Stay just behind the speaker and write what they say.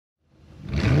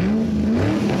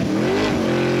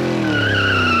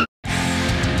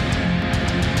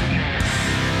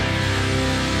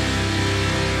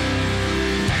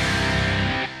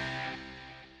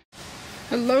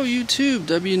Hello YouTube,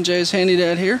 W&J's Handy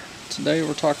Dad here. Today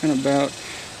we're talking about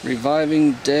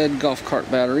reviving dead golf cart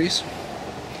batteries.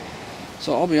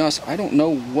 So I'll be honest, I don't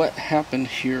know what happened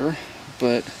here,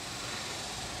 but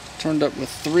turned up with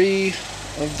 3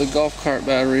 of the golf cart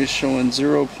batteries showing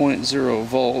 0.0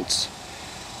 volts.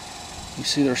 You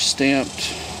see they're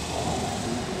stamped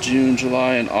June,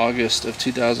 July, and August of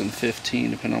 2015,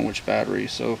 depending on which battery.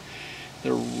 So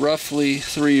they're roughly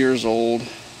 3 years old.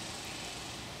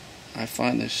 I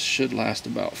find this should last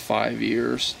about 5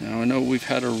 years. Now I know we've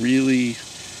had a really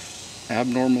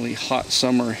abnormally hot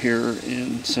summer here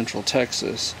in central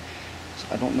Texas. So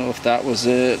I don't know if that was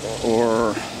it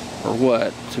or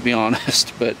what, to be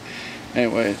honest. But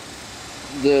anyway,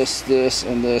 this,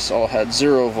 and this all had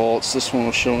 0 volts. This one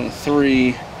was showing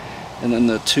 3, and then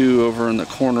the 2 over in the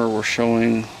corner were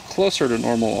showing closer to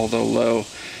normal, although low.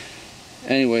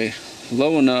 Anyway,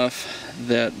 low enough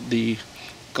that the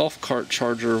golf cart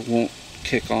charger won't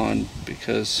kick on,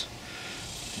 because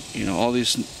you know all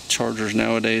these chargers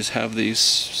nowadays have these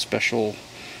special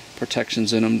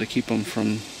protections in them to keep them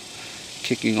from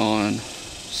kicking on.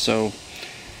 So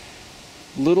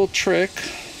little trick,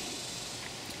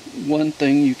 one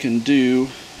thing you can do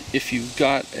if you've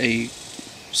got a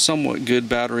somewhat good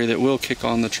battery that will kick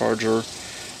on the charger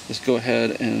is go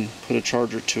ahead and put a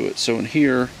charger to it. So in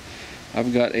here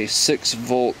I've got a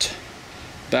 6-volt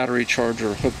battery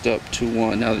charger hooked up to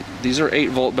one. Now these are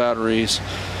 8-volt batteries,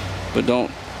 but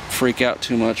don't freak out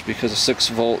too much, because a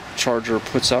 6-volt charger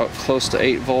puts out close to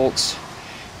 8 volts,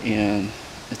 and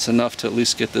it's enough to at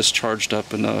least get this charged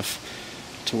up enough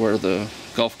to where the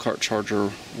golf cart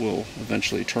charger will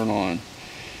eventually turn on.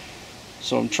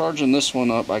 So I'm charging this one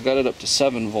up. I got it up to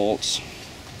 7 volts.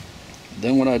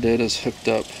 Then what I did is hooked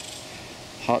up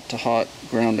hot to hot,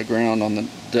 ground to ground on the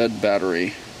dead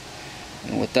battery.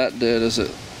 And what that did is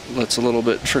it lets a little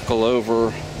bit trickle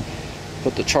over,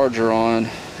 put the charger on,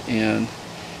 and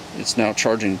it's now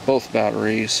charging both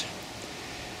batteries.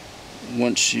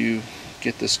 Once you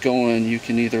get this going, you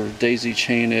can either daisy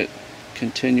chain it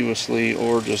continuously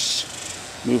or just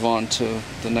move on to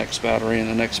the next battery and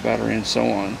the next battery and so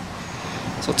on.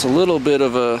 So it's a little bit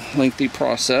of a lengthy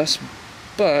process,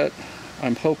 but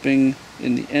I'm hoping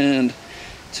in the end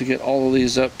to get all of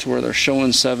these up to where they're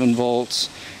showing 7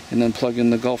 volts, and then plug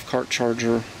in the golf cart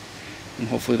charger, and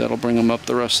hopefully that'll bring them up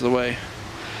the rest of the way.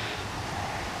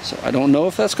 So I don't know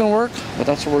if that's going to work, but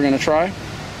that's what we're going to try,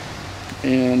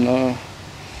 and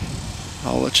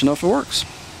I'll let you know if it works.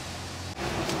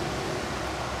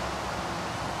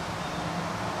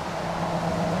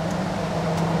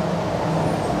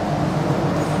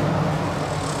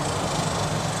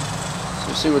 So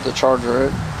you see with the charger,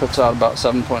 it puts out about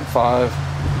 7.5.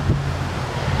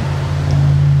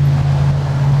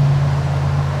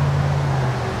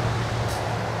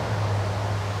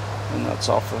 That's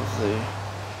off of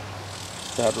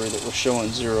the battery that was showing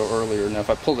 0 earlier. Now if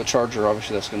I pull the charger,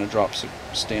 obviously that's going to drop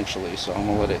substantially, so I'm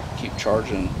going to let it keep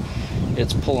charging.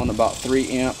 It's pulling about 3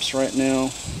 amps right now,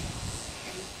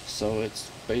 so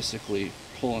it's basically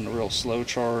pulling a real slow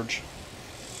charge.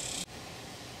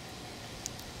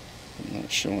 I'm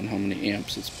not showing how many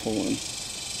amps it's pulling.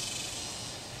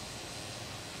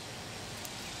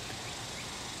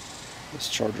 This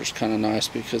charger's kind of nice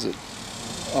because it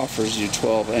offers you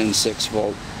 12 and 6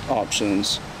 volt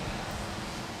options,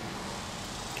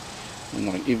 and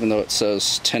like, even though it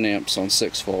says 10 amps on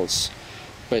 6 volts,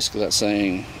 basically that's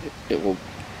saying it will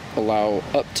allow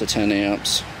up to 10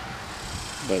 amps,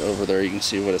 but over there you can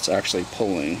see what it's actually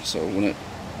pulling. So when I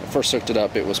first hooked it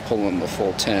up, it was pulling the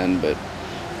full 10, but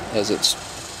as it's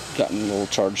gotten a little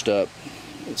charged up,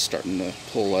 it's starting to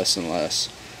pull less and less.